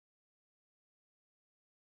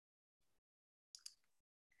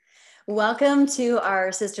Welcome to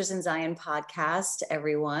our Sisters in Zion podcast,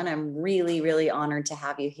 everyone. I'm really, really honored to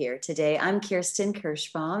have you here today. I'm Kirsten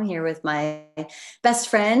Kirschbaum here with my best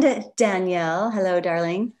friend, Danielle. Hello,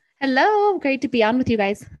 darling. Hello, great to be on with you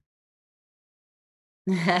guys.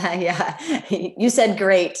 Yeah, you said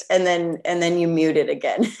great, and then you muted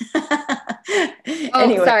again. Oh,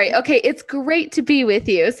 Anyway, sorry. Okay, it's great to be with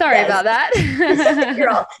you. Sorry yes, about you're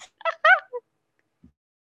that.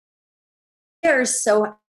 all are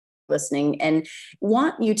so listening and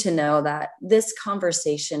want you to know that this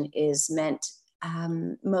conversation is meant,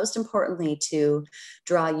 most importantly, to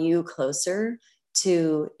draw you closer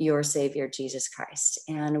to your Savior, Jesus Christ.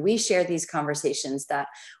 And we share these conversations that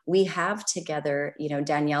we have together. You know,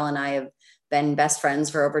 Danielle and I have been best friends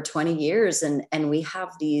for over 20 years, and we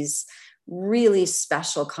have these really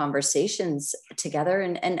special conversations together.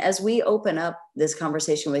 And as we open up this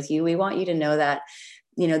conversation with you, we want you to know that,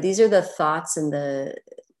 you know, these are the thoughts and the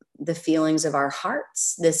feelings of our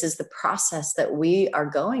hearts. This is the process that we are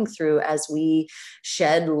going through as we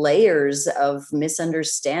shed layers of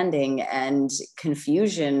misunderstanding and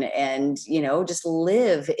confusion, and, you know, just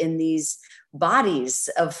live in these bodies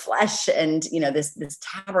of flesh, and, you know, this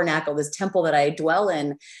tabernacle, this temple that I dwell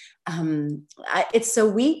in. It's so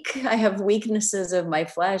weak. I have weaknesses of my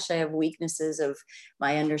flesh. I have weaknesses of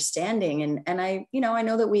my understanding, and I, you know, I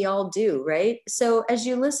know that we all do, right? So as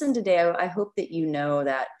you listen today, I hope that you know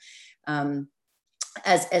that, um,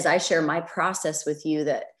 as I share my process with you,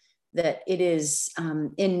 that it is,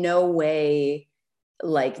 in no way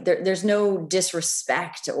like there's no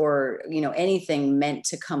disrespect or, you know, anything meant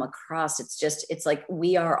to come across. It's just, it's like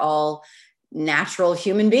we are all natural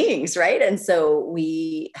human beings, right? And so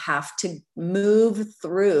we have to move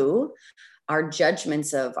through our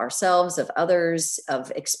judgments of ourselves, of others,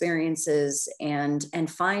 of experiences, and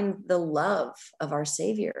find the love of our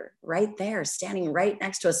Savior right there, standing right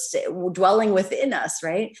next to us, dwelling within us,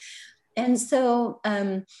 right? And so,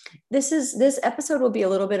 this episode will be a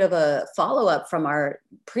little bit of a follow up from our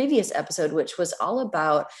previous episode, which was all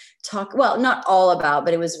about well, not all about,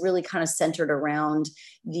 but it was really kind of centered around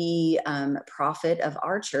the, prophet of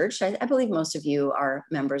our church. I believe most of you are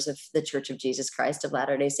members of the Church of Jesus Christ of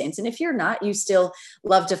Latter-day Saints, and if you're not, you still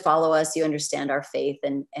love to follow us. You understand our faith,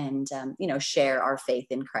 and you know, share our faith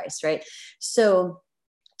in Christ, right? So,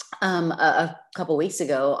 a couple weeks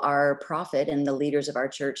ago, our prophet and the leaders of our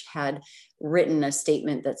church had written a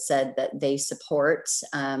statement that said that they support,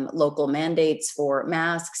 local mandates for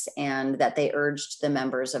masks, and that they urged the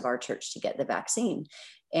members of our church to get the vaccine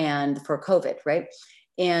and for COVID, right?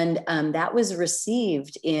 And that was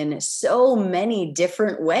received in so many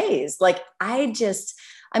different ways. Like, I'm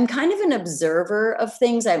kind of an observer of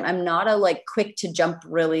things. I'm not a like quick to jump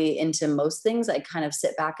really into most things. I kind of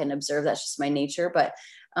sit back and observe. That's just my nature. But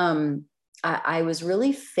um, I was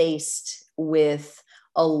really faced with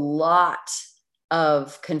a lot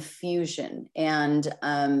of confusion, and,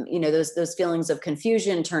 you know, those feelings of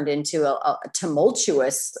confusion turned into a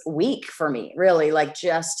tumultuous week for me, really, like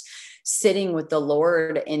just sitting with the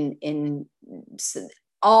Lord in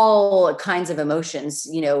all kinds of emotions,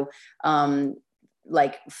 you know,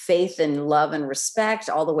 like faith and love and respect,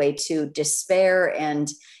 all the way to despair and,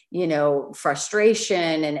 you know,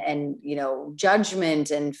 frustration and, you know,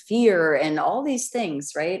 judgment and fear and all these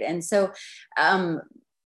things, right? And so, um,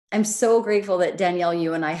 I'm so grateful that Danielle,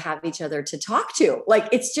 you and I have each other to talk to. Like,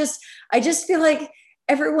 it's just, I just feel like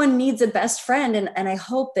everyone needs a best friend. And I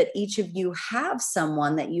hope that each of you have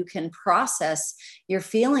someone that you can process your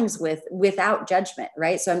feelings with without judgment,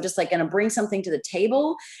 right? So I'm just like going to bring something to the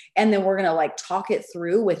table, and then we're going to like talk it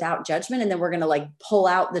through without judgment. And then we're going to like pull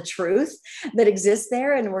out the truth that exists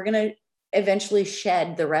there. And we're going to eventually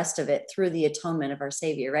shed the rest of it through the atonement of our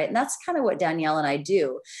Savior, right? And that's kind of what Danielle and I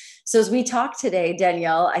do. So as we talk today,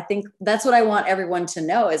 Danielle, I think that's what I want everyone to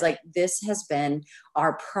know is like, this has been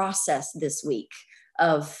our process this week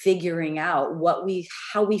of figuring out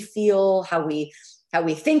how we feel, how we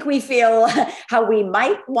think we feel, how we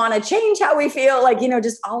might want to change how we feel, like, you know,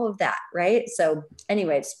 just all of that, right? So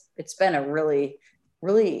anyway, it's been a really,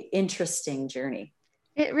 really interesting journey.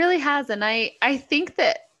 It really has. And I think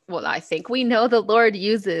that, well, I think we know the Lord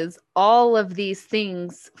uses all of these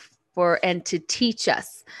things for and to teach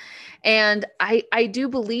us. And I do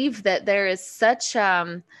believe that there is such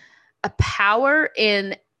a power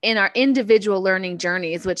in our individual learning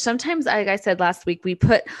journeys, which sometimes, like I said last week, we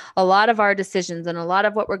put a lot of our decisions and a lot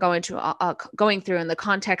of what we're going through in the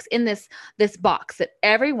context in this box that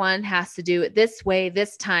everyone has to do it this way,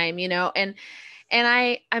 this time, you know, and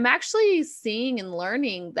I'm actually seeing and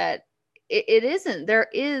learning that it isn't. There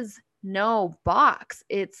is no box.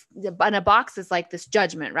 And a box is like this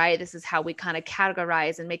judgment, right? This is how we kind of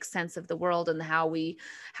categorize and make sense of the world and how we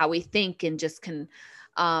think and just can,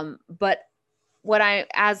 but what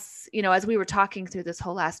as we were talking through this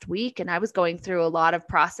whole last week, and I was going through a lot of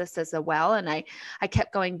processes as well. And I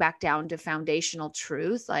kept going back down to foundational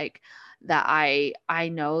truths, like that I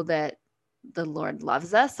know that the Lord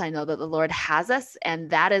loves us. I know that the Lord has us. And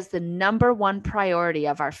that is the number one priority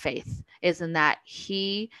of our faith, is in that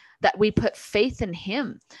we put faith in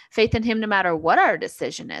him no matter what our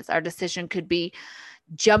decision is. Our decision could be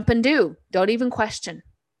jump and do, don't even question,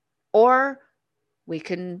 or we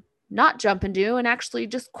can not jump and do and actually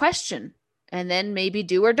just question and then maybe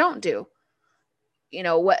do or don't do.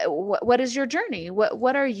 What is your journey?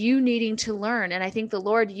 What are you needing to learn? And I think the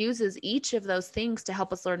Lord uses each of those things to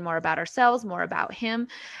help us learn more about ourselves, more about him,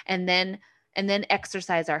 and then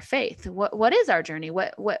exercise our faith. What is our journey?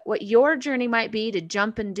 What your journey might be to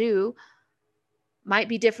jump and do might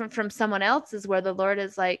be different from someone else's, where the Lord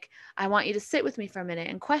is like, I want you to sit with me for a minute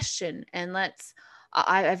and question, and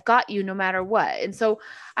I've got you no matter what. And so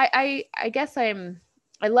I guess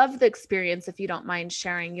I love the experience, if you don't mind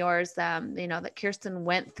sharing yours, that Kirsten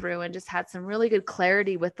went through and just had some really good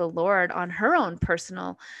clarity with the Lord on her own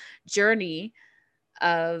personal journey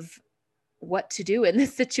of what to do in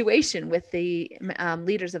this situation with the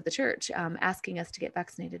leaders of the church asking us to get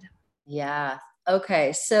vaccinated. Yeah.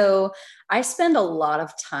 Okay. So I spend a lot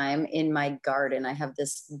of time in my garden. I have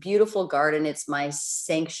this beautiful garden. It's my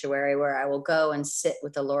sanctuary where I will go and sit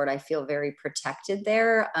with the Lord. I feel very protected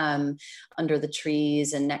there, under the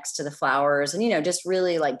trees and next to the flowers. And, just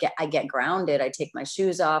really I get grounded. I take my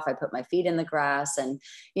shoes off. I put my feet in the grass. And,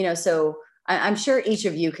 so I'm sure each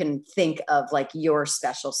of you can think of like your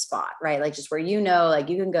special spot, right? Like just where, you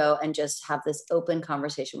can go and just have this open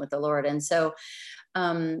conversation with the Lord. And so,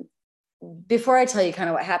 before I tell you kind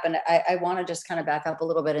of what happened, I want to just kind of back up a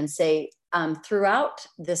little bit and say, throughout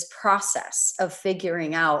this process of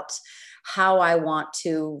figuring out how I want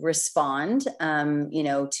to respond,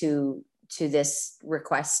 to this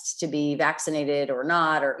request to be vaccinated or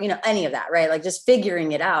not, or, any of that, right? Like just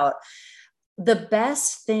figuring it out. The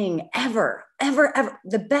best thing ever,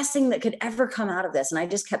 the best thing that could ever come out of this. And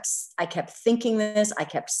I kept thinking this, I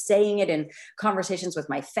kept saying it in conversations with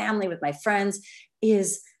my family, with my friends,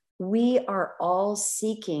 is we are all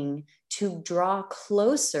seeking to draw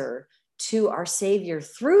closer to our Savior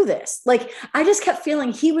through this. Like, I just kept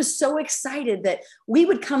feeling he was so excited that we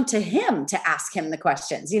would come to him to ask him the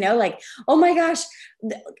questions, like, oh my gosh,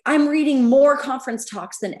 I'm reading more conference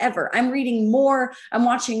talks than ever. I'm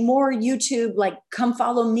watching more YouTube, like come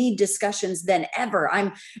follow me discussions than ever.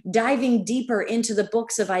 I'm diving deeper into the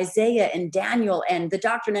books of Isaiah and Daniel and the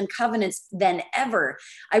Doctrine and Covenants than ever.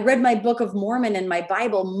 I read my Book of Mormon and my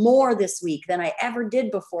Bible more this week than I ever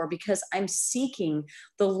did before, because I'm seeking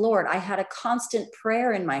the Lord. I had a constant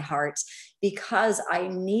prayer in my heart because I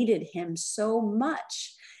needed him so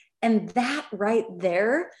much. And that right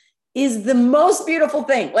there is the most beautiful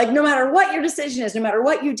thing. Like, no matter what your decision is, no matter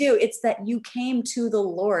what you do, it's that you came to the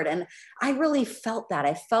Lord. And I really felt that.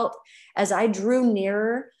 I felt as I drew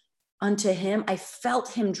nearer unto him, I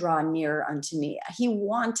felt him draw nearer unto me. He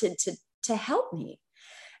wanted to help me.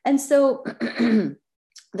 And so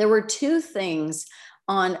there were two things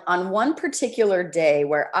on one particular day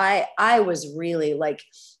where I was really like,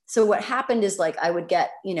 so what happened is, like, I would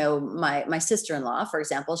get, my sister-in-law, for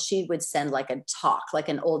example, she would send like a talk, like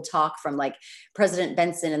an old talk from like President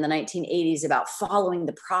Benson in the 1980s about following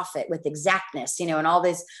the prophet with exactness, and all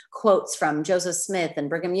these quotes from Joseph Smith and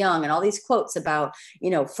Brigham Young and all these quotes about,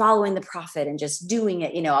 following the prophet and just doing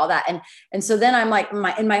it, all that. And so then I'm like,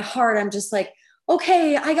 in my heart, I'm just like,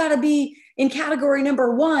 okay, I gotta be in category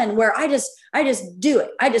number one, where I just do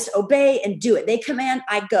it. I just obey and do it. They command,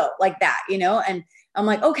 I go, like that, and I'm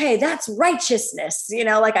like, okay, that's righteousness,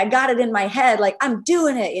 like I got it in my head, like I'm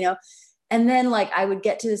doing it, and then like I would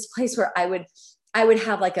get to this place where I would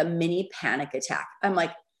have like a mini panic attack. I'm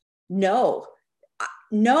like, no,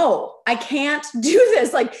 I can't do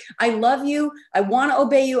this. Like, I love you. I want to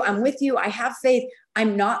obey you. I'm with you. I have faith.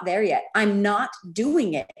 I'm not there yet. I'm not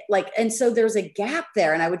doing it. Like, and so there's a gap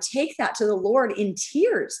there. And I would take that to the Lord in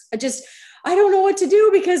tears. I don't know what to do,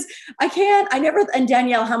 because and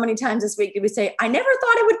Danielle, how many times this week did we say, I never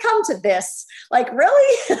thought it would come to this? Like,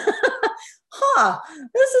 really?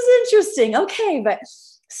 This is interesting. Okay. But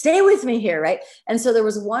stay with me here. Right. And so there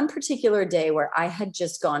was one particular day where I had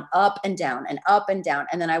just gone up and down and up and down.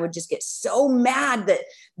 And then I would just get so mad that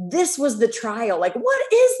this was the trial. Like, what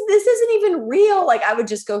is this? Isn't even real. Like, I would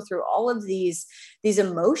just go through all of these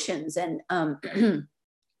emotions. And,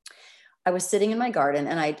 I was sitting in my garden,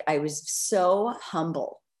 and I was so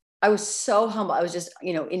humble I was so humble. I was just,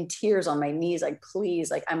 in tears on my knees, like,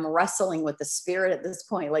 please, like, I'm wrestling with the spirit at this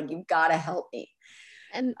point. Like, you've got to help me.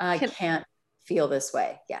 And I can't feel this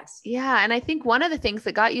way. Yes. yeah, and I think one of the things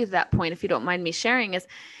that got you to that point, if you don't mind me sharing,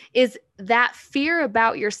 is that fear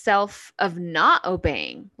about yourself of not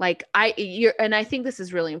obeying. Like and I think this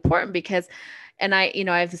is really important because, and I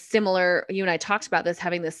have a similar, you and I talked about this,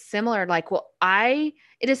 having this similar, like, well,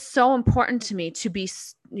 it is so important to me to be,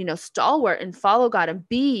 stalwart and follow God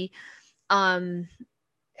and um,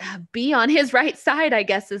 be on his right side, I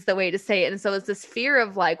guess is the way to say it. And so it's this fear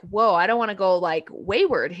of like, whoa, I don't want to go like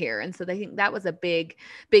wayward here. And so they think that was a big,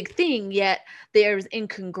 big thing. Yet there's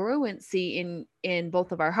incongruency in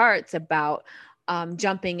both of our hearts about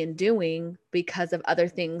jumping and doing because of other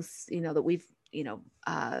things, that we've,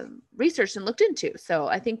 researched and looked into. So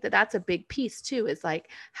I think that that's a big piece too, is like,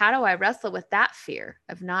 how do I wrestle with that fear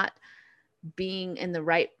of not being in the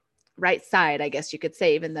right side, I guess you could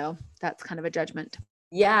say, even though that's kind of a judgment.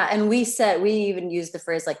 Yeah. And we even used the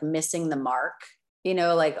phrase like missing the mark,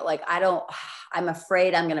 like I'm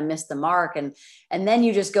afraid I'm going to miss the mark. And then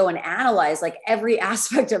you just go and analyze like every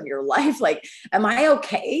aspect of your life. Like, am I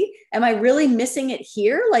okay? Am I really missing it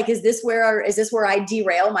here? Like, is this where I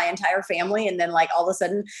derail my entire family? And then like all of a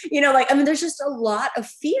sudden, there's just a lot of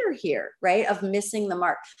fear here, right? Of missing the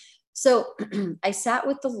mark. So I sat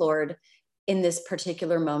with the Lord in this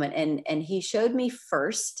particular moment, and he showed me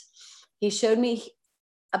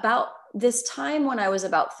about this time when I was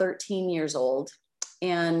about 13 years old.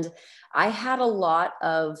 And I had a lot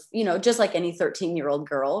of, just like any 13-year-old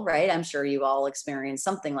girl, right? I'm sure you all experienced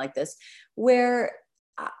something like this, where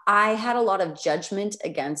I had a lot of judgment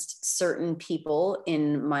against certain people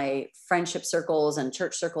in my friendship circles and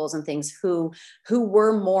church circles and things who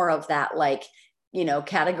were more of that, like,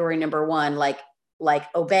 category number one, like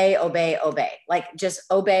obey, obey, obey, like just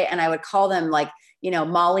obey. And I would call them like,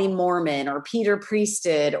 Molly Mormon or Peter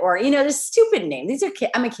Priesthood, or, this stupid name. These are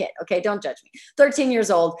kids. I'm a kid. Okay. Don't judge me. 13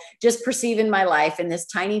 years old, just perceiving my life in this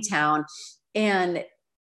tiny town. And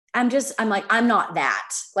I'm like, I'm not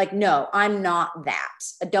that. Like, no, I'm not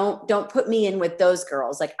that. Don't put me in with those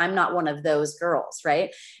girls. Like, I'm not one of those girls.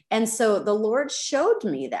 Right. And so the Lord showed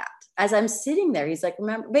me that as I'm sitting there. He's like,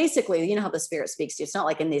 remember, basically, you know how the Spirit speaks to you. It's not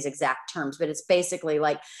like in these exact terms, but it's basically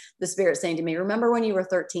like the Spirit saying to me, remember when you were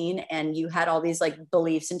 13 and you had all these like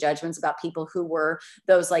beliefs and judgments about people who were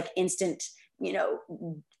those like instant,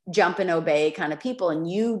 jump and obey kind of people. And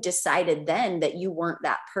you decided then that you weren't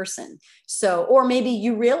that person. So, or maybe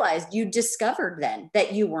you realized, you discovered then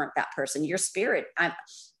that you weren't that person. Your spirit,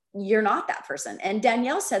 you're not that person. And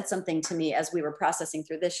Danielle said something to me as we were processing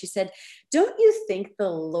through this. She said, don't you think the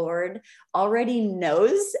Lord already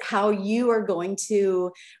knows how you are going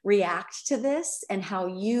to react to this and how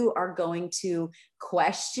you are going to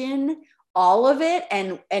question all of it?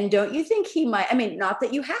 And don't you think he might, not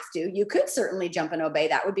that you have to, you could certainly jump and obey.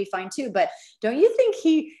 That would be fine too. But don't you think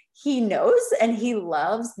he knows and he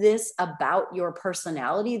loves this about your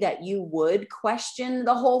personality, that you would question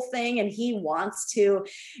the whole thing, and he wants to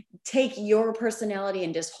take your personality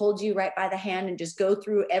and just hold you right by the hand and just go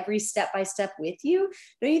through every step by step with you?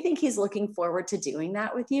 Don't you think he's looking forward to doing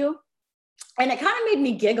that with you? And it kind of made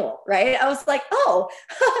me giggle, right? I was like, oh,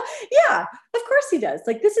 yeah, of course he does.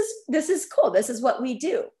 Like, this is cool. This is what we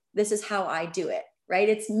do. This is how I do it, right?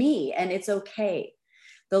 It's me, and it's okay.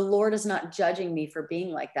 The Lord is not judging me for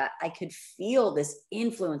being like that. I could feel this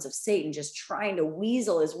influence of Satan just trying to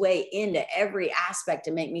weasel his way into every aspect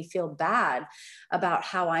to make me feel bad about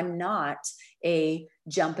how I'm not a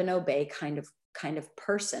jump and obey kind of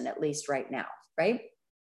person, at least right now, right?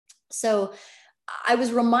 So I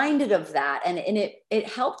was reminded of that, and it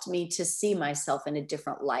helped me to see myself in a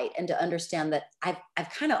different light and to understand that I've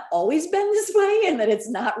kind of always been this way, and that it's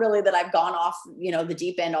not really that I've gone off, the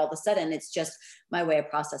deep end all of a sudden. It's just my way of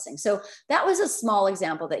processing. So that was a small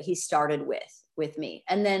example that he started with me.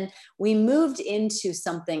 And then we moved into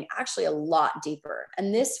something actually a lot deeper.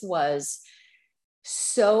 And this was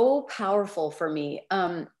so powerful for me.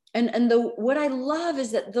 What I love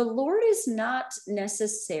is that the Lord is not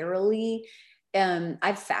necessarily,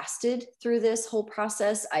 I've fasted through this whole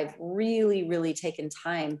process. I've really, really taken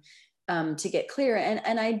time to get clear.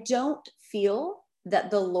 And I don't feel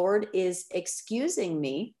that the Lord is excusing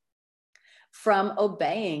me from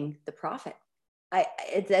obeying the prophet.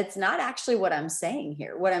 That's not actually what I'm saying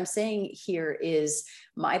here. What I'm saying here is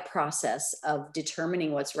my process of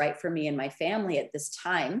determining what's right for me and my family at this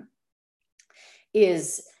time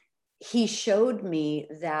is he showed me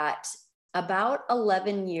that about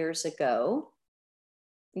 11 years ago,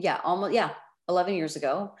 11 years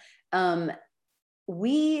ago,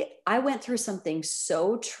 I went through something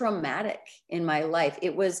so traumatic in my life.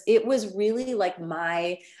 It was really like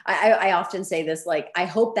I often say this, like, I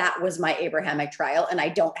hope that was my Abrahamic trial and I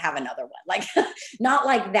don't have another one. Like, not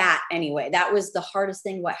like that anyway. That was the hardest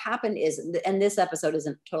thing. What happened is, and this episode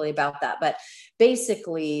isn't totally about that, but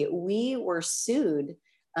basically we were sued.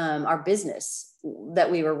 Our business that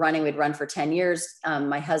we were running, we'd run for 10 years.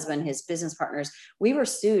 My husband, his business partners, we were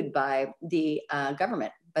sued by the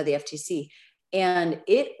government, by the FTC. And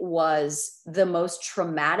it was the most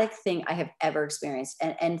traumatic thing I have ever experienced.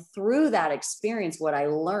 And through that experience, what I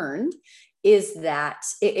learned is that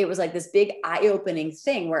it was like this big eye-opening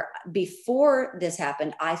thing where before this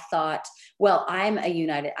happened, I thought, well, I'm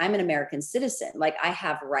an American citizen. Like, I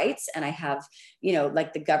have rights and I have,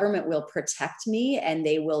 like, the government will protect me and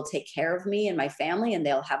they will take care of me and my family and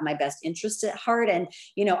they'll have my best interest at heart. And,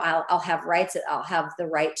 I'll have rights. I'll have the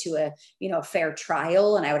right to a fair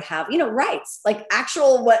trial, and I would have, rights, like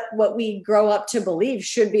actual, what we grow up to believe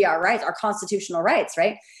should be our rights, our constitutional rights.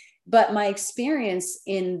 Right. But my experience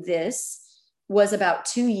in this was about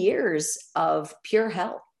 2 years of pure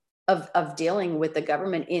hell, of dealing with the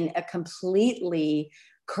government in a completely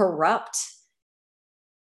corrupt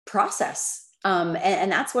process. And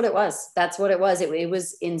that's what it was. That's what it was. It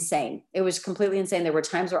was insane. It was completely insane. There were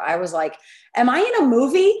times where I was like, am I in a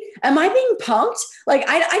movie? Am I being punked? Like,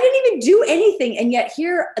 I didn't even do anything. And yet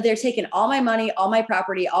here they're taking all my money, all my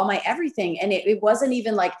property, all my everything. And it wasn't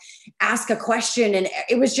even like ask a question. And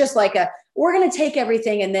it was just like we're going to take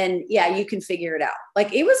everything. And then, yeah, you can figure it out.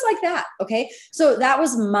 Like, it was like that. Okay. So that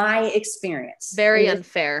was my experience. Very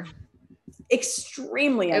unfair.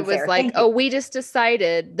 Extremely unfair. It was like, oh, we just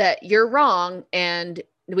decided that you're wrong, and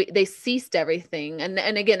they ceased everything. And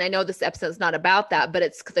again, I know this episode is not about that, but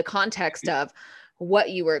it's the context of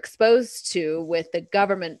what you were exposed to with the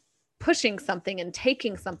government pushing something and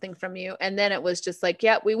taking something from you. And then it was just like,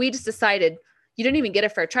 yeah, we just decided. You didn't even get a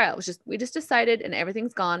fair trial. It was just, we just decided, and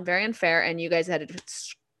everything's gone. Very unfair. And you guys had to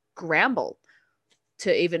scramble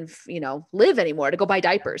to even, live anymore, to go buy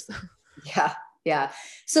diapers. Yeah. Yeah.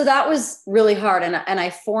 So that was really hard. And I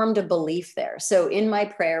formed a belief there. So in my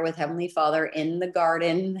prayer with Heavenly Father in the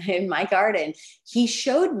garden, in my garden, he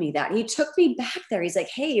showed me that. He took me back there. He's like,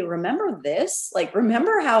 hey, remember this? Like,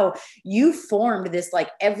 remember how you formed this, like,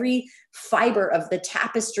 every fiber of the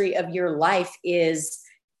tapestry of your life is,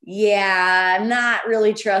 yeah, I'm not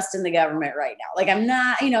really trusting the government right now. Like, I'm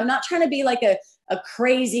not, I'm not trying to be like a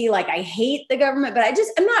crazy, like, I hate the government, but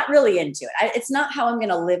I'm not really into it. It's not how I'm going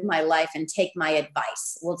to live my life and take my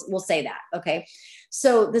advice. We'll say that. Okay.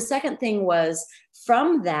 So the second thing was,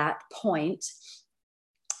 from that point,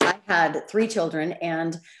 I had 3 children,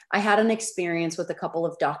 and I had an experience with a couple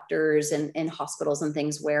of doctors and hospitals and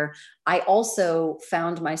things where I also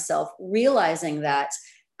found myself realizing that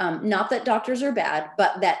not that doctors are bad,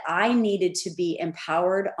 but that I needed to be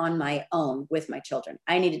empowered on my own with my children.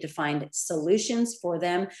 I needed to find solutions for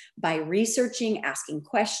them by researching, asking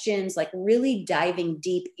questions, like really diving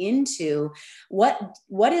deep into what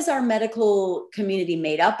is our medical community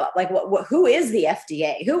made up of? Like, who is the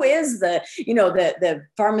FDA? Who is the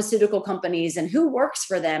pharmaceutical companies, and who works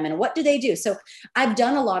for them, and what do they do? So I've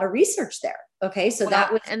done a lot of research there. Okay. So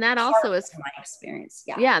that also is my experience.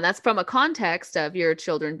 Yeah. Yeah. And that's from a context of your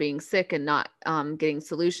children being sick and not getting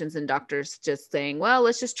solutions, and doctors just saying, well,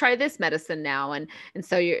 let's just try this medicine now. And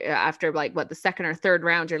so you're, after like the second or third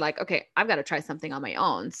round, you're like, okay, I've got to try something on my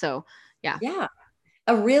own. So yeah. Yeah.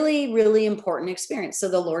 A really, really important experience. So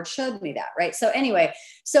the Lord showed me that, right? So anyway,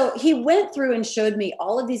 so he went through and showed me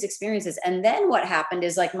all of these experiences. And then what happened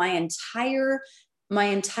is, like, my entire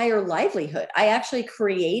livelihood, I actually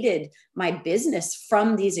created my business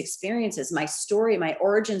from these experiences, my story, my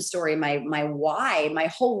origin story, my why, my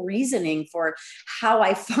whole reasoning for how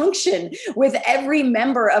I function with every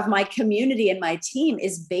member of my community and my team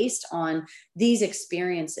is based on these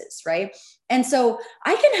experiences, right? And so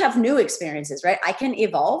I can have new experiences, right? I can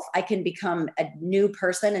evolve. I can become a new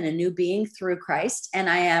person and a new being through Christ. And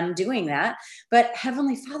I am doing that. But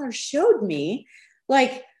Heavenly Father showed me,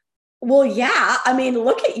 like, well, yeah, I mean,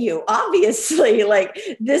 look at you. Obviously, like,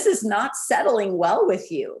 this is not settling well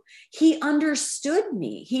with you. He understood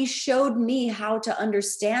me. He showed me how to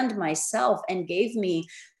understand myself and gave me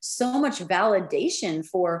so much validation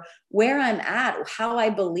for where I'm at, how I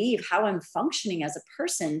believe, how I'm functioning as a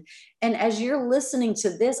person. And as you're listening to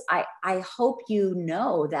this, I hope you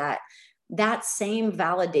know that same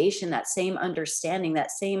validation, that same understanding, that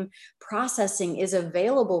same processing is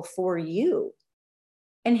available for you.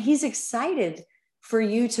 And he's excited for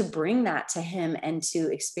you to bring that to him and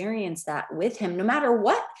to experience that with him, no matter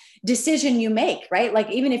what decision you make, right? Like,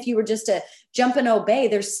 even if you were just to jump and obey,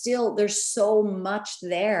 there's so much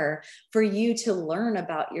there for you to learn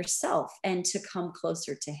about yourself and to come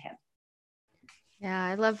closer to him. Yeah,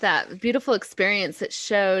 I love that beautiful experience that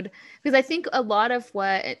showed, because I think a lot of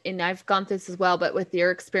what, and I've gone through this as well, but with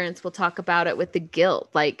your experience, we'll talk about it with the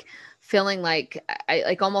guilt, like feeling like I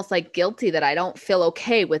like almost like guilty that I don't feel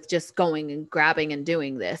okay with just going and grabbing and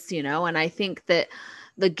doing this, you know? And I think that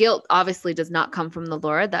the guilt obviously does not come from the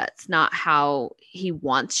Lord. That's not how he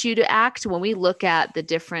wants you to act. When we look at the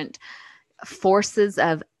different forces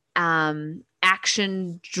of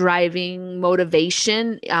action driving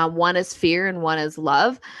motivation, one is fear and one is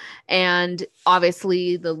love, and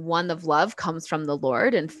obviously the one of love comes from the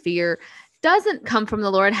Lord, and fear doesn't come from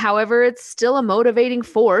the Lord. However, it's still a motivating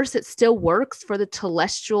force. It still works for the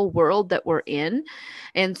telestial world that we're in.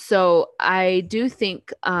 And so I do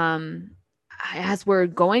think, as we're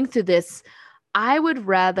going through this, I would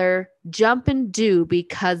rather jump and do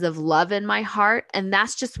because of love in my heart. And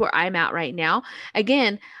that's just where I'm at right now.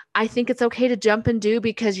 Again, I think it's okay to jump and do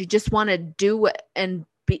because you just want to do it and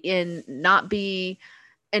not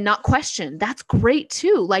question. That's great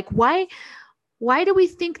too. Like, why do we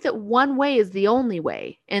think that one way is the only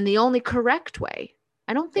way and the only correct way?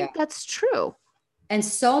 I don't think that's true. And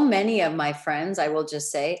so many of my friends, I will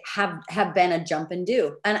just say, have been a jump and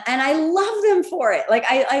do. And I love them for it. Like,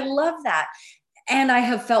 I love that. And I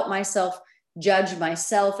have felt myself judge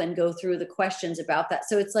myself and go through the questions about that.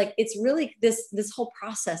 So it's like, it's really this whole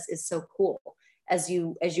process is so cool as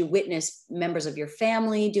you witness members of your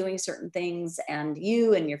family doing certain things, and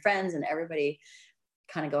you and your friends and everybody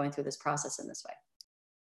kind of going through this process in this way.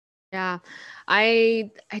 Yeah.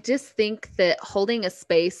 I just think that holding a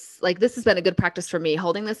space, like this has been a good practice for me,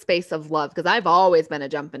 holding the space of love, because I've always been a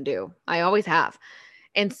jump and do. I always have.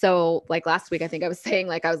 And so like last week, I think I was saying,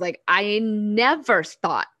 like, I was like, I never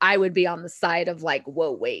thought I would be on the side of like,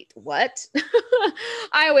 whoa, wait, what?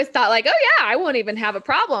 I always thought like, oh yeah, I won't even have a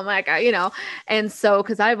problem. Like, and so,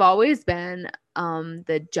 cause I've always been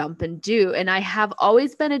the jump and do, and I have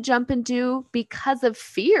always been a jump and do because of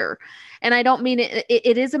fear. And I don't mean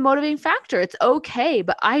it is a motivating factor. It's okay.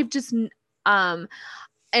 But I've just,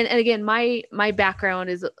 and again, my background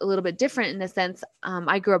is a little bit different in the sense,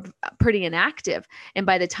 I grew up pretty inactive. And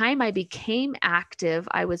by the time I became active,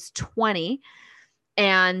 I was 20,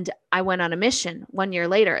 and I went on a mission 1 year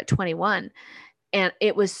later at 21. And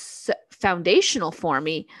it was foundational for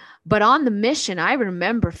me. But on the mission, I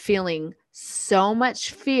remember feeling so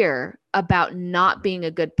much fear about not being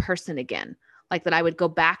a good person again. Like that I would go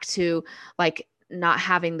back to like not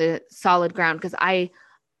having the solid ground, because I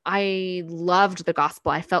loved the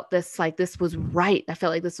gospel. I felt this, like this was right. I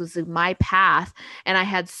felt like this was my path. And I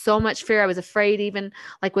had so much fear. I was afraid, even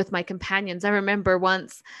like with my companions. I remember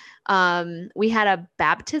once we had a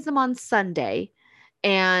baptism on Sunday,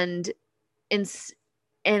 and in,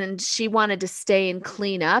 and she wanted to stay and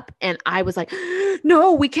clean up. And I was like,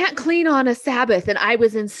 no, we can't clean on a Sabbath. And I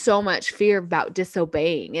was in so much fear about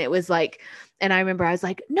disobeying. It was like, and I remember I was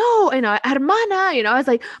like, no, hermana, I was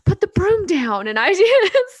like, put the broom down. And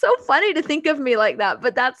it's so funny to think of me like that.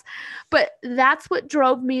 But that's what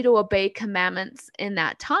drove me to obey commandments in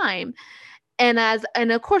that time. And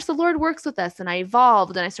of course the Lord works with us, and I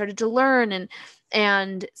evolved and I started to learn.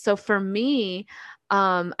 And so for me,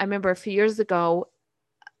 I remember a few years ago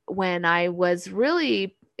when I was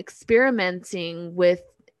really experimenting with,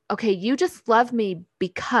 okay, you just love me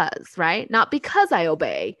because, right? Not because I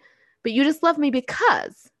obey, but you just love me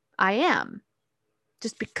because I am,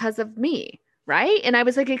 just because of me, right? And I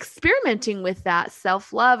was like experimenting with that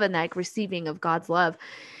self-love and like receiving of God's love.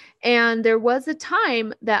 And there was a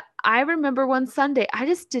time that I remember one Sunday, I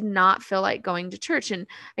just did not feel like going to church. And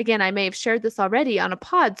again, I may have shared this already on a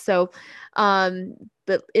pod. So,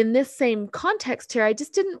 but in this same context here, I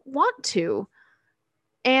just didn't want to.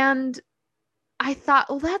 And I thought,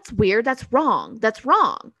 well, that's weird. That's wrong. That's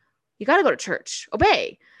wrong. You got to go to church,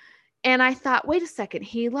 obey. And I thought, wait a second,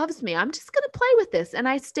 he loves me. I'm just going to play with this. And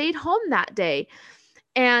I stayed home that day.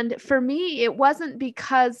 And for me, it wasn't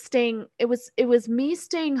because it was me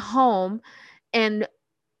staying home and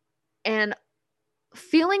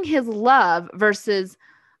feeling his love versus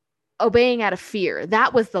obeying out of fear.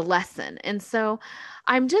 That was the lesson. And so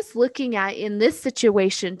I'm just looking at in this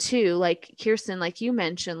situation too, like Kirsten, like you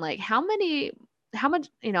mentioned, like how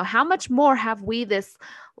much more have we this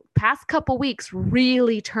past couple weeks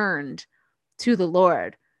really turned to the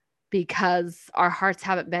Lord, because our hearts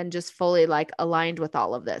haven't been just fully like aligned with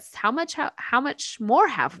all of this. How much more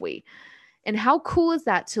have we? And how cool is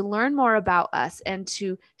that to learn more about us and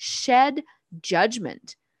to shed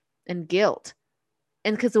judgment and guilt.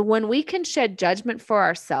 And because when we can shed judgment for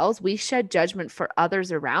ourselves, we shed judgment for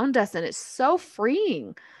others around us. And it's so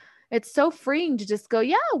freeing. It's so freeing to just go,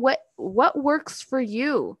 yeah, what works for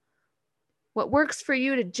you? What works for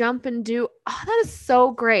you to jump and do? Oh, that is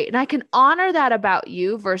so great. And I can honor that about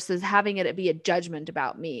you versus having it be a judgment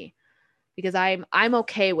about me, because I'm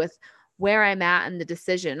okay with where I'm at in the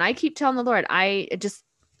decision. I keep telling the Lord, I just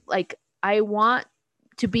like, I want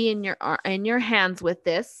to be in your hands with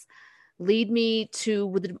this. Lead me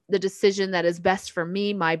to the decision that is best for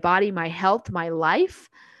me, my body, my health, my life,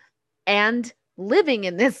 and living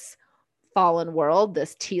in this fallen world,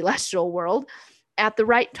 this telestial world, at the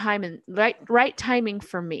right time and right timing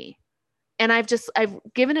for me. And I've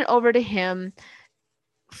given it over to him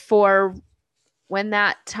for when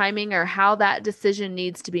that timing or how that decision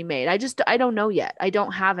needs to be made. I don't know yet. I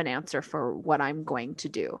don't have an answer for what I'm going to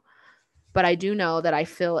do. But I do know that I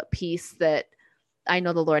feel at peace, that I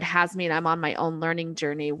know the Lord has me, and I'm on my own learning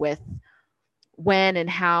journey with when and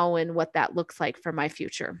how and what that looks like for my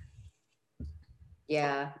future.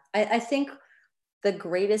 Yeah. I think the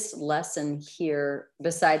greatest lesson here,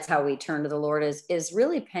 besides how we turn to the Lord, is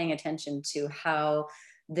really paying attention to how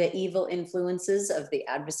the evil influences of the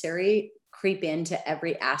adversary creep into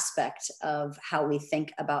every aspect of how we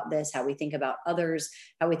think about this, how we think about others,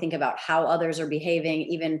 how we think about how others are behaving.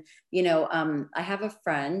 Even, I have a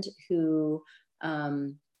friend who,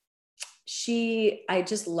 I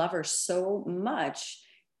just love her so much.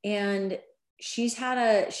 And she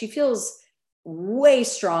feels way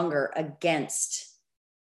stronger against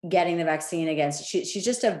getting the vaccine, she's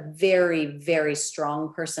just a very, very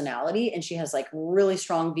strong personality. And she has like really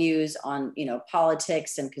strong views on,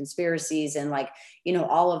 politics and conspiracies and like,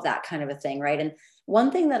 all of that kind of a thing. Right. And one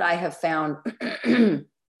thing that I have found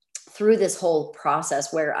through this whole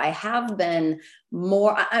process, where I have been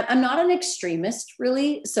more, I'm not an extremist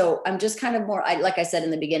really. So I'm just kind of more, like I said in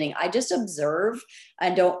the beginning, I just observe. I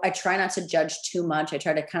try not to judge too much. I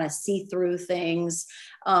try to kind of see through things.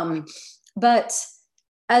 But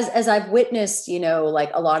as I've witnessed,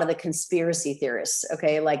 like a lot of the conspiracy theorists,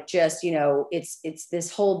 okay, like just, it's this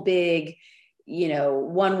whole big,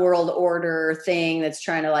 one world order thing that's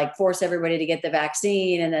trying to like force everybody to get the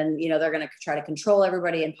vaccine. And then, they're going to try to control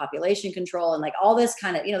everybody and population control and like all this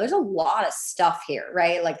kind of, there's a lot of stuff here,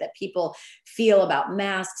 right? Like that people feel about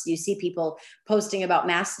masks. You see people posting about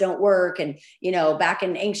masks don't work. And, back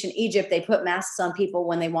in ancient Egypt, they put masks on people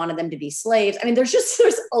when they wanted them to be slaves. I mean, there's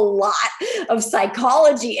a lot of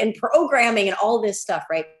psychology and programming and all this stuff,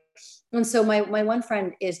 right? And so my one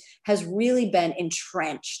friend has really been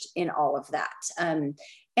entrenched in all of that.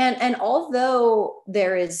 And although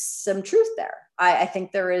there is some truth there, I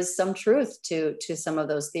think there is some truth to some of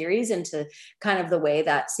those theories and to kind of the way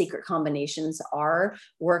that secret combinations are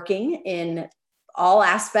working in all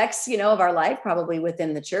aspects, of our life, probably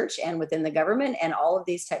within the church and within the government and all of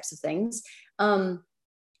these types of things.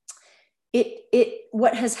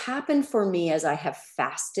 What has happened for me as I have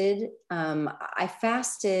fasted, I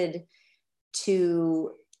fasted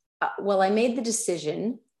I made the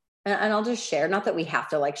decision, and I'll just share, not that we have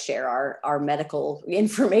to like share our medical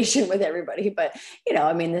information with everybody, but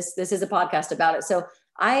this is a podcast about it. So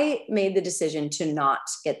I made the decision to not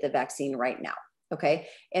get the vaccine right now. Okay.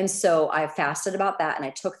 And so I fasted about that, and I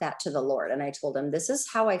took that to the Lord, and I told him, this is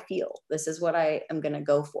how I feel. This is what I am going to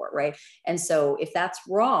go for. Right. And so if that's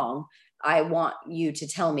wrong, I want you to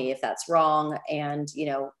tell me if that's wrong, and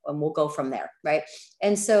we'll go from there. Right.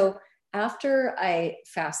 And so after I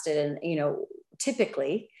fasted, and,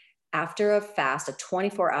 typically after a fast, a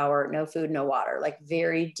 24-hour, no food, no water, like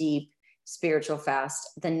very deep spiritual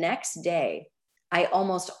fast, the next day, I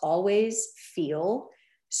almost always feel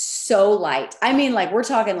so light. I mean, like we're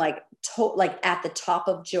talking like at the top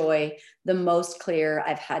of joy, the most clear.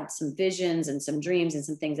 I've had some visions and some dreams and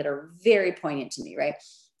some things that are very poignant to me. Right.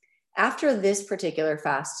 After this particular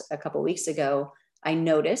fast a couple of weeks ago, I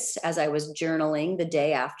noticed as I was journaling the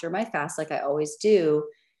day after my fast, like I always do,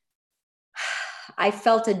 I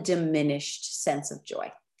felt a diminished sense of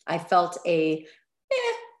joy. I felt 50%.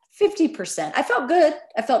 I felt good.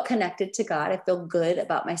 I felt connected to God. I felt good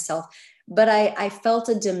about myself, but I felt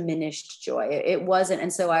a diminished joy. It wasn't.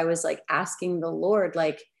 And so I was like asking the Lord,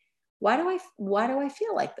 like, why do I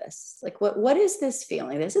feel like this? Like, what is this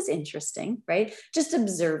feeling? This is interesting, right? Just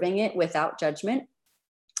observing it without judgment.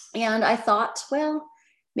 And I thought, well,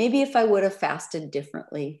 maybe if I would have fasted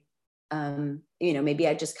differently, maybe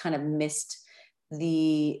I just kind of missed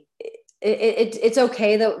it's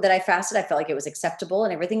okay that I fasted. I felt like it was acceptable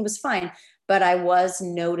and everything was fine, but I was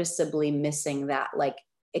noticeably missing that like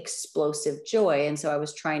explosive joy. And so I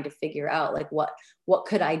was trying to figure out like, what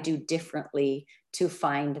could I do differently to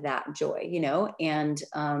find that joy,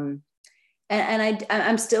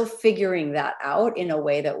 I'm still figuring that out in a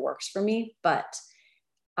way that works for me. But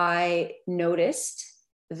I noticed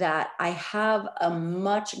that I have a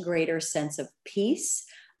much greater sense of peace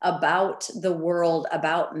about the world,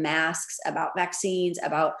 about masks, about vaccines,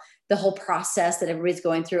 about the whole process that everybody's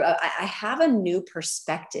going through. I have a new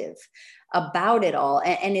perspective about it all.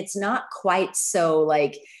 And it's not quite so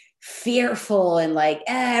like fearful and like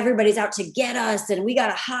everybody's out to get us and we got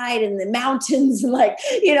to hide in the mountains and like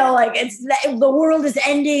like it's the world is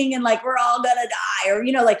ending and like we're all gonna die, or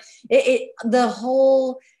like the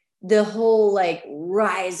whole like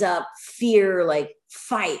rise up fear, like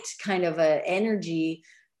fight kind of a energy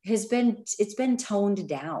it's been toned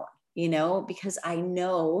down, because I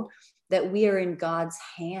know that we are in God's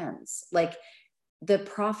hands. Like the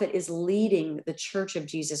prophet is leading the Church of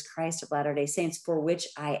Jesus Christ of Latter-day Saints, for which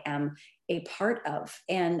I am a part of.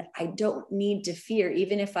 And I don't need to fear,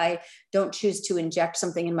 even if I don't choose to inject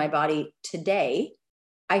something in my body today,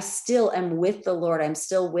 I still am with the Lord. I'm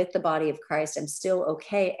still with the body of Christ. I'm still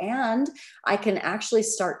okay. And I can actually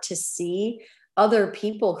start to see other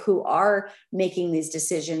people who are making these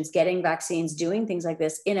decisions, getting vaccines, doing things like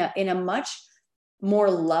this in a much more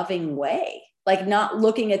loving way. Like not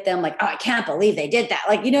looking at them like, oh, I can't believe they did that.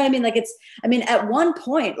 Like, you know what I mean? Like at one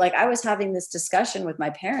point, like I was having this discussion with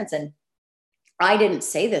my parents, and I didn't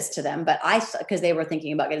say this to them, but because they were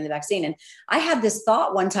thinking about getting the vaccine. And I had this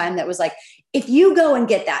thought one time that was like, if you go and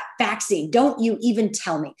get that vaccine, don't you even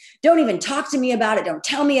tell me, don't even talk to me about it. Don't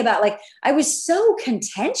tell me about, like, I was so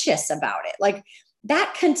contentious about it. Like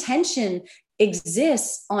that contention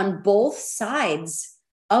exists on both sides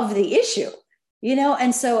of the issue,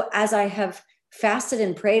 And so as I have fasted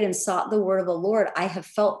and prayed and sought the word of the Lord, I have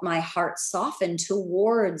felt my heart soften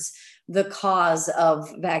towards the cause of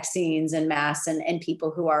vaccines and masks and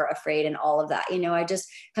people who are afraid and all of that. I just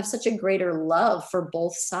have such a greater love for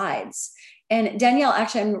both sides. And Danielle,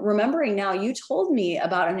 actually, I'm remembering now, you told me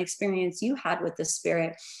about an experience you had with the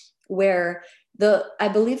Spirit where I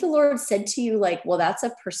believe the Lord said to you, like, well, that's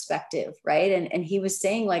a perspective, right? And he was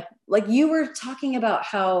saying like you were talking about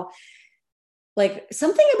how, like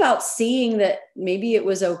something about seeing that maybe it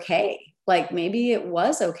was okay. Like maybe it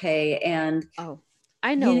was okay. And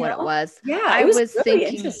I know what it was. Yeah, I was was really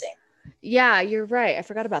thinking, interesting. Yeah, you're right. I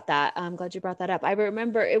forgot about that. I'm glad you brought that up. I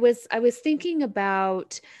remember I was thinking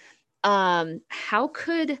about how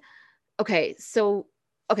could so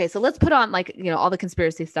let's put on like, all the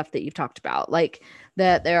conspiracy stuff that you've talked about, like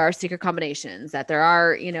that there are secret combinations, that there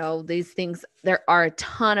are, these things, there are a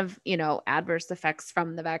ton of, adverse effects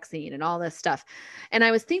from the vaccine and all this stuff. And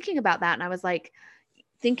I was thinking about that, and I was like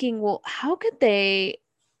thinking, well, how could they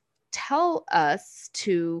tell us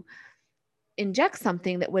to inject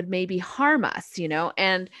something that would maybe harm us, and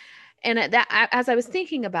that, as I was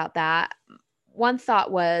thinking about that, one thought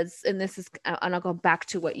was, and I'll go back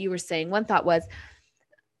to what you were saying. One thought was,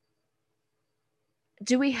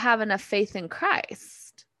 do we have enough faith in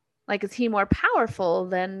Christ? Like, is he more powerful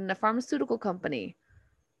than a pharmaceutical company?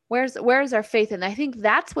 Where's our faith? And I think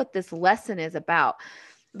that's what this lesson is about.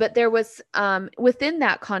 But there was, within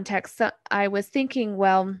that context, I was thinking,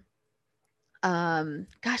 well,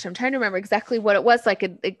 gosh, I'm trying to remember exactly what it was so I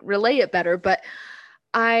could relay it better, but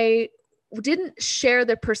I didn't share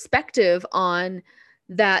the perspective on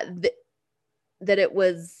that, that it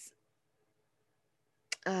was,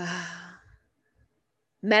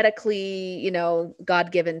 medically,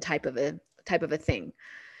 God-given type of a thing.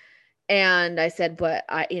 And I said, but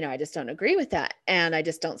I just don't agree with that. And I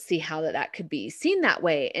just don't see how that could be seen that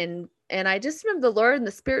way. And I just remember the Lord and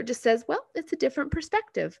the Spirit just says, well, it's a different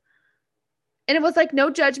perspective. And it was like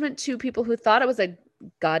no judgment to people who thought it was a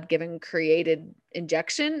God-given created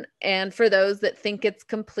injection. And for those that think it's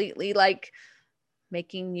completely like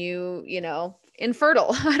making you,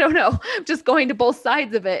 infertile. I don't know. I'm just going to both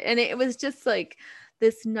sides of it. And it was just like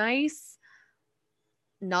this nice,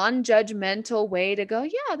 non-judgmental way to go,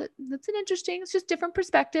 yeah, that's an interesting, it's just different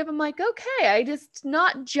perspective. I'm like, okay, I just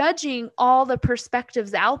not judging all the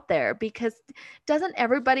perspectives out there, because doesn't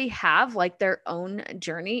everybody have like their own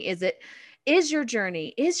journey? Is your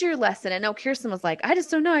journey, is your lesson? And no, Kirsten was like, I just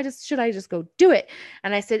don't know. Should I just go do it?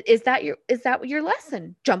 And I said, is that your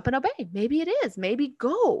lesson? Jump and obey. Maybe it is. Maybe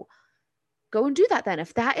go and do that then,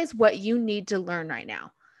 if that is what you need to learn right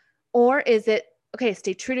now. Or is it, okay,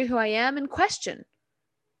 stay true to who I am and question.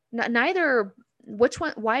 Neither, which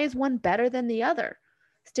one, why is one better than the other?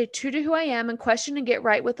 Stay true to who I am and question and get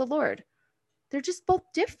right with the Lord. They're just both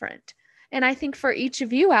different. And I think for each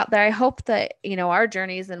of you out there, I hope that, our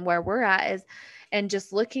journeys and where we're at is, and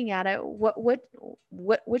just looking at it,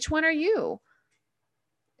 which one are you?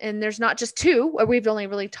 and there's not just two, or we've only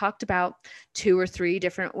really talked about 2 or 3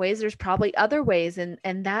 different ways. There's probably other ways. And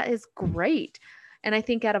that is great. And I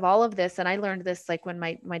think out of all of this, and I learned this like when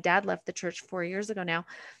my dad left the church 4 years ago now,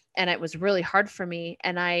 and it was really hard for me.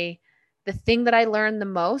 And the thing that I learned the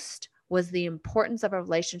most was the importance of a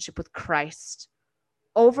relationship with Christ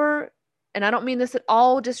over, and I don't mean this at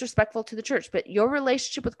all disrespectful to the church, but your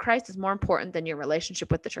relationship with Christ is more important than your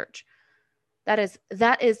relationship with the church.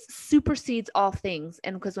 That is supersedes all things.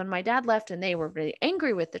 And because when my dad left and they were really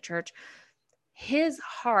angry with the church, his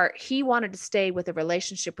heart, he wanted to stay with a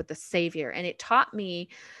relationship with the Savior. And it taught me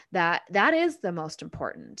that that is the most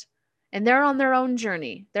important. And they're on their own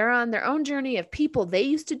journey. They're on their own journey of people they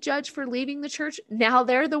used to judge for leaving the church. Now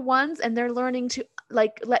they're the ones, and they're learning to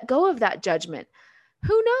like let go of that judgment.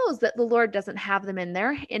 Who knows that the Lord doesn't have them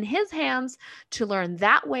in his hands to learn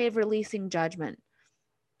that way of releasing judgment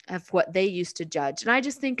of what they used to judge. And I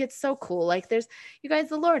just think it's so cool. Like you guys,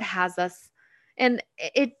 the Lord has us, and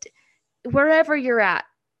wherever you're at,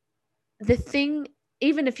 the thing,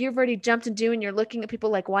 even if you've already jumped into and you're looking at people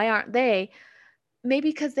like, why aren't they? Maybe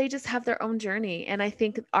because they just have their own journey. And I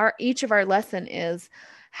think each of our lesson is,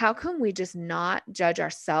 how can we just not judge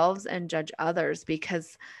ourselves and judge others?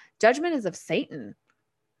 Because judgment is of Satan.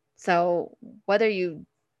 So whether you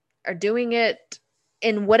are doing it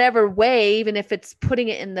in whatever way, even if it's putting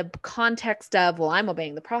it in the context of, well, I'm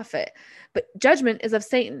obeying the prophet, but judgment is of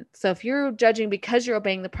Satan. So if you're judging because you're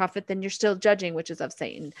obeying the prophet, then you're still judging, which is of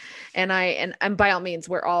Satan. And by all means,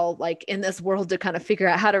 we're all like in this world to kind of figure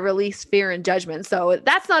out how to release fear and judgment. So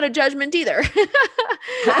that's not a judgment either.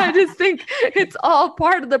 I just think it's all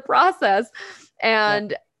part of the process.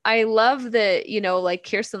 And I love that, like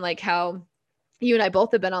Kirsten, like how you and I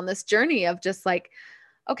both have been on this journey of just like,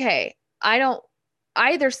 okay,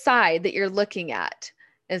 either side that you're looking at,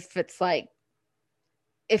 if it's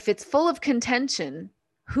full of contention,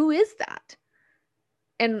 who is that?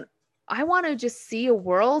 And I want to just see a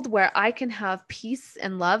world where I can have peace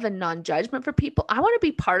and love and non-judgment for people. I want to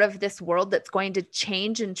be part of this world that's going to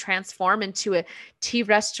change and transform into a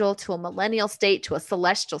terrestrial, to a millennial state, to a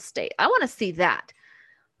celestial state. I want to see that.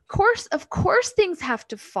 Of course, things have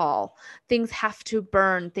to fall. Things have to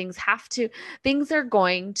burn. Things are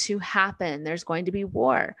going to happen. There's going to be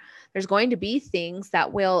war. There's going to be things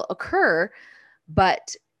that will occur,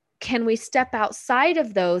 but can we step outside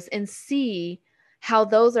of those and see how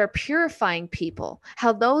those are purifying people,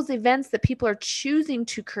 how those events that people are choosing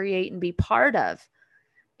to create and be part of,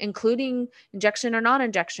 including injection or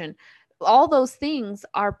non-injection, all those things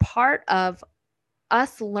are part of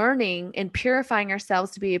us learning and purifying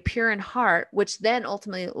ourselves to be a pure in heart, which then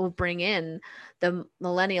ultimately will bring in the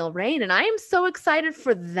millennial reign. And I am so excited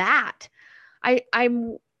for that. I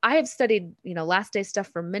have studied, last day stuff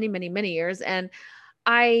for many, many, many years. And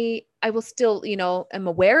I will still, am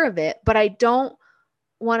aware of it, but I don't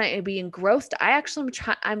want to be engrossed.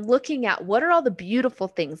 I'm looking at what are all the beautiful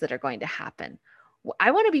things that are going to happen.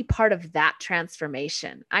 I want to be part of that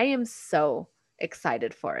transformation. I am so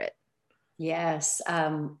excited for it. Yes.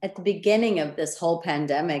 At the beginning of this whole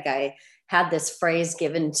pandemic, I had this phrase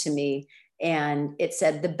given to me, and it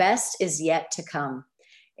said, "The best is yet to come."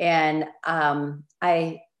 And I'm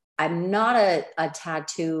not a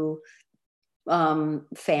tattoo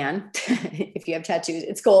fan. If you have tattoos,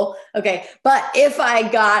 it's cool. Okay. But if I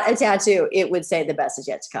got a tattoo, it would say the best is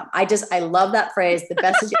yet to come. I love that phrase. The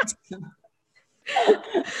best is yet to come.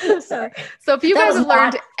 So if you guys have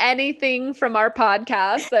learned anything from our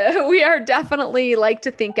podcast, we are definitely like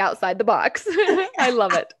to think outside the box. I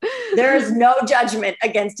love it. There is no judgment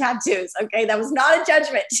against tattoos. Okay. That was not a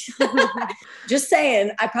judgment. Just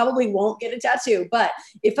saying, I probably won't get a tattoo, but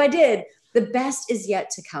if I did, the best is yet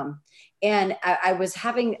to come. And I was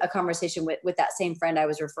having a conversation with that same friend I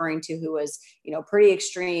was referring to, who was, pretty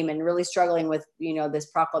extreme and really struggling with, this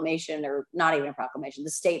proclamation, or not even a proclamation,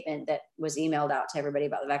 the statement that was emailed out to everybody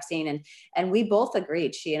about the vaccine. And we both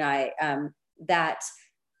agreed, she and I, that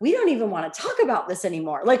we don't even want to talk about this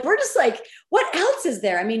anymore. Like, we're just like, what else is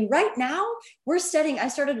there? I mean, right now we're studying, I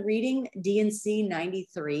started reading D&C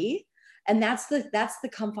 93, and that's the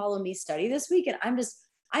Come Follow Me study this week. And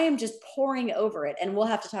I am just pouring over it. And we'll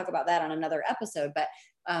have to talk about that on another episode, but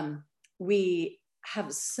we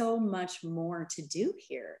have so much more to do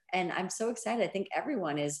here. And I'm so excited. I think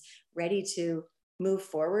everyone is ready to move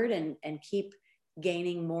forward and keep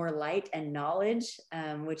gaining more light and knowledge,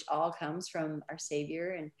 which all comes from our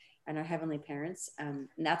Savior and our heavenly parents. And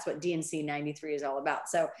that's what D&C 93 is all about.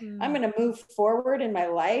 So I'm going to move forward in my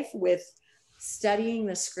life with studying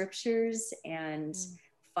the scriptures and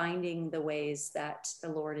finding the ways that the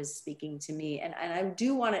Lord is speaking to me. And I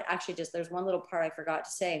do want to actually there's one little part I forgot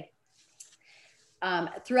to say.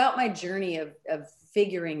 throughout my journey of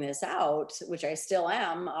figuring this out, which I still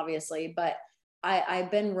am, obviously, but I've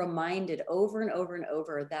been reminded over and over and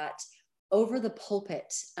over that over the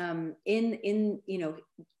pulpit, in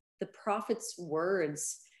the prophet's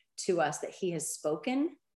words to us that he has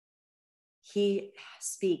spoken, he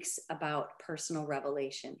speaks about personal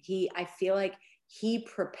revelation. I feel like he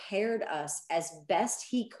prepared us as best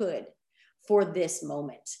he could for this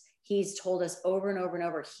moment. He's told us over and over and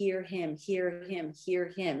over, hear him, hear him,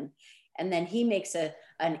 hear him. And then he makes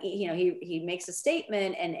he makes a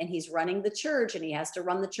statement, and he's running the church, and he has to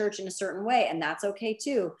run the church in a certain way. And that's okay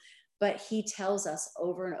too. But he tells us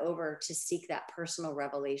over and over to seek that personal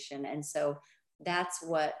revelation. And so that's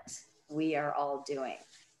what we are all doing,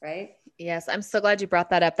 right? Yes, I'm so glad you brought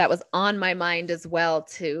that up. That was on my mind as well,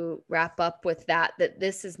 to wrap up with that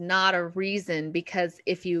this is not a reason, because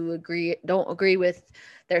if you don't agree with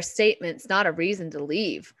their statements, not a reason to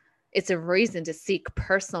leave. It's a reason to seek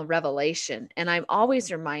personal revelation. And I'm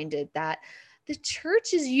always reminded that the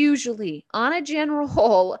church is usually, on a general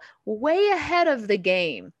whole, way ahead of the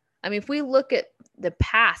game. I mean, if we look at the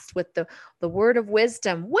past with the word of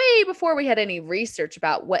wisdom, way before we had any research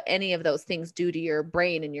about what any of those things do to your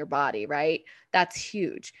brain and your body, right? That's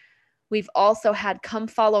huge. We've also had Come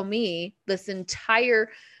Follow Me, this entire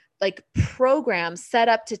program set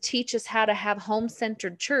up to teach us how to have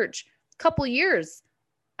home-centered church. A couple years.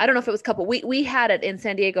 I don't know if it was a couple. We had it in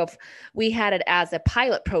San Diego. We had it as a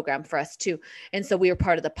pilot program for us too. And so we were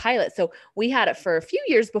part of the pilot. So we had it for a few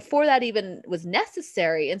years before that even was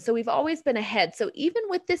necessary. And so we've always been ahead. So even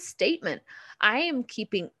with this statement, I am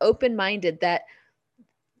keeping open-minded that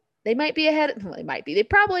they might be ahead. Well, they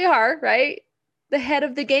probably are, right? The head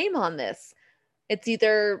of the game on this. It's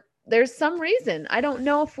either there's some reason. I don't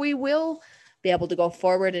know if we will be able to go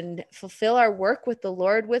forward and fulfill our work with the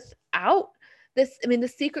Lord without this. I mean, the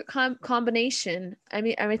secret combination.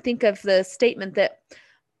 I think of the statement that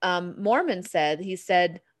Mormon said. He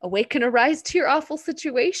said, "Awaken, arise to your awful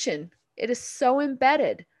situation." It is so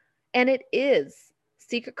embedded, and it is.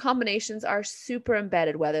 Secret combinations are super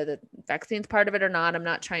embedded, whether the vaccine's part of it or not. I'm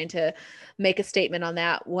not trying to make a statement on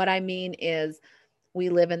that. What I mean is, we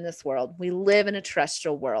live in this world. We live in a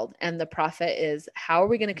terrestrial world, and the prophet is, how are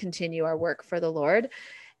we going to continue our work for the Lord?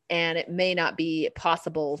 And it may not be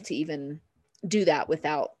possible to even do that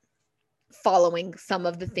without following some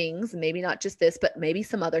of the things, maybe not just this, but maybe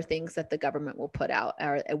some other things that the government will put out,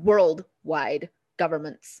 or worldwide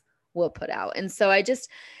governments will put out. And so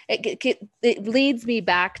it leads me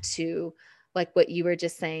back to what you were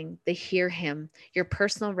just saying, the hear him, your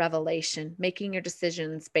personal revelation, making your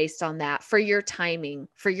decisions based on that for your timing,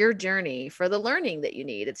 for your journey, for the learning that you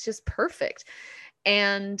need. It's just perfect.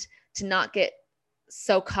 And to not get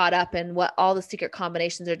so caught up in what all the secret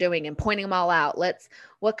combinations are doing and pointing them all out.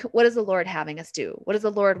 What is the Lord having us do? What does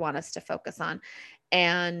the Lord want us to focus on?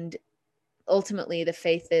 And ultimately the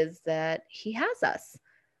faith is that he has us.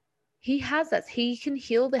 He has us. He can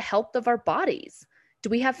heal the health of our bodies. Do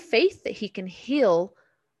we have faith that he can heal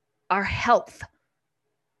our health?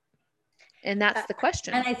 And that's the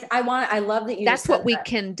question. And I love that you that's what we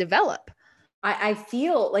can develop. I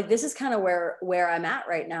feel like this is kind of where I'm at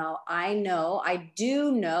right now. I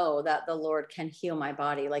do know that the Lord can heal my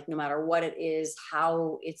body, no matter what it is,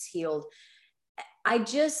 how it's healed. I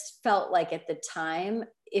just felt like at the time,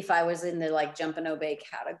 if I was in the jump and obey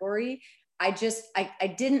category, I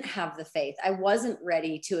didn't have the faith. I wasn't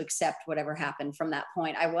ready to accept whatever happened from that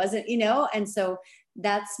point. I wasn't, and so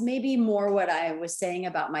that's maybe more what I was saying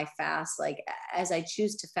about my fast. As I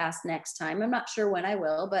choose to fast next time, I'm not sure when I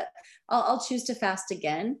will, but I'll choose to fast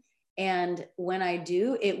again. And when I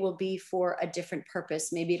do, it will be for a different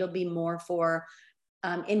purpose. Maybe it'll be more for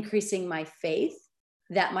increasing my faith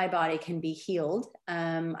that my body can be healed.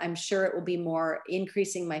 I'm sure it will be more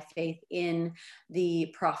increasing my faith in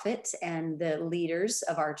the prophets and the leaders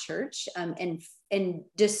of our church, and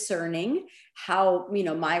discerning how,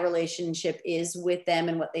 my relationship is with them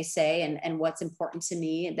and what they say and what's important to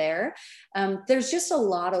me there. There's just a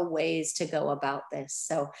lot of ways to go about this.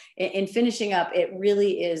 So in finishing up, it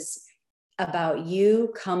really is about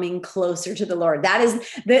you coming closer to the Lord. That is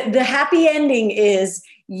the happy ending, is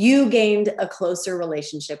you gained a closer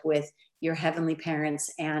relationship with your heavenly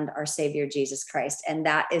parents and our Savior, Jesus Christ. And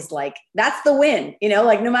that is that's the win,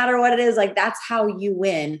 no matter what it is, that's how you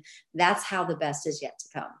win. That's how the best is yet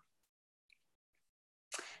to come.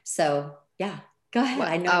 So yeah, go ahead.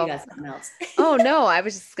 I know you got something else. Oh no, I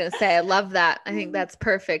was just going to say, I love that. I think that's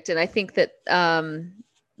perfect. And I think that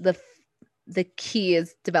the key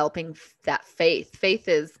is developing that faith. Faith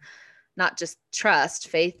is not just trust,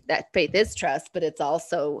 faith, that faith is trust, but it's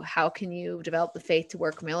also how can you develop the faith to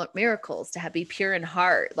work miracles, to have be pure in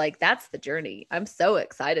heart. Like that's the journey. I'm so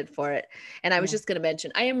excited for it. And I was just going to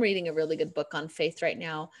mention, I am reading a really good book on faith right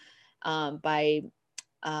now by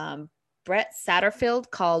Brett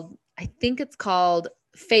Satterfield called, I think it's called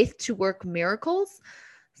Faith to Work Miracles.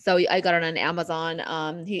 So I got it on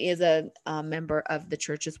Amazon. He is a member of the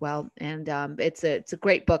church as well. And it's a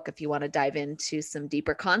great book if you want to dive into some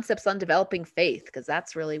deeper concepts on developing faith, because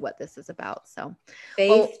that's really what this is about. So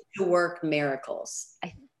Faith to Work Miracles.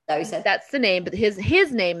 That you said? That's the name, but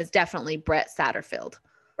his name is definitely Brett Satterfield.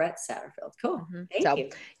 Brett Satterfield. Cool. Mm-hmm. Thank you.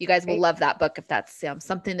 You guys will love that book if that's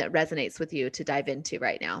something that resonates with you to dive into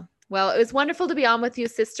right now. Well, it was wonderful to be on with you,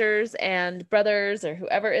 sisters and brothers, or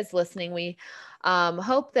whoever is listening. We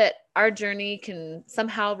hope that our journey can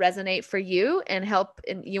somehow resonate for you and help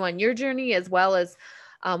you on your journey, as well as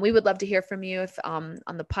we would love to hear from you. If on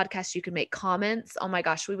the podcast you can make comments. Oh my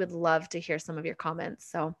gosh, we would love to hear some of your comments.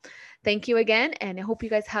 So thank you again, and I hope you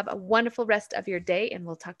guys have a wonderful rest of your day, and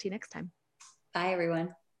we'll talk to you next time. Bye,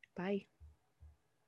 everyone. Bye.